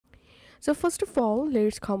So first of all,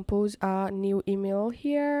 let's compose a new email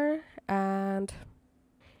here, and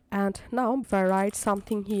now if I write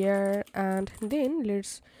something here, and then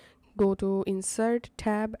let's go to insert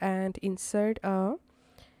tab and insert a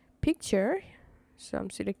picture. So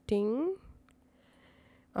I'm selecting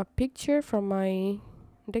a picture from my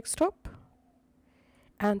desktop,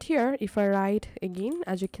 and here if I write again,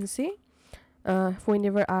 as you can see,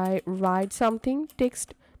 whenever I write something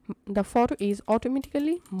text, the photo is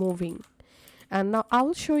automatically moving. And now I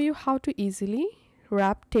will show you how to easily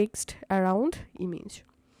wrap text around image.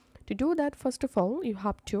 To do that, first of all, you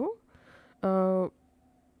have to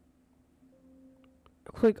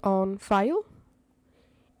click on file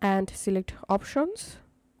and select options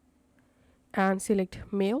and select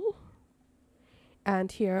mail,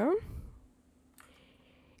 and here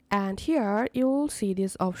you will see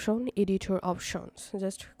this option, editor options.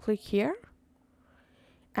 Just click here,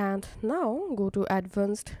 and now go to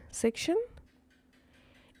advanced section,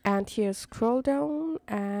 and here scroll down,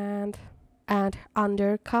 and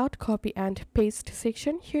under cut, copy and paste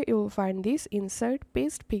section, here you will find this insert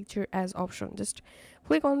paste picture as option. Just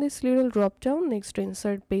click on this little drop down next to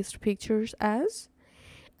insert paste pictures as,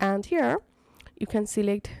 and here you can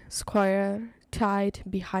select square, tight,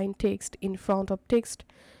 behind text, in front of text,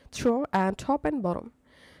 through, and top and bottom.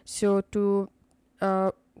 So to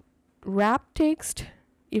wrap text,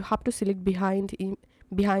 you have to select behind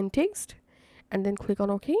text, and then click on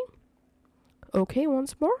OK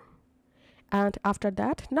once more. And after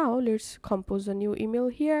that, now let's compose a new email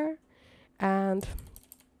here, and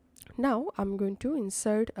now I'm going to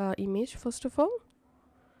insert an image first of all,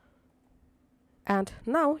 and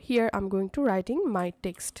now here I'm going to writing my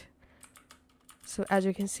text. So as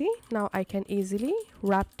you can see, now I can easily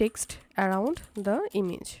wrap text around the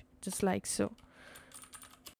image just like so.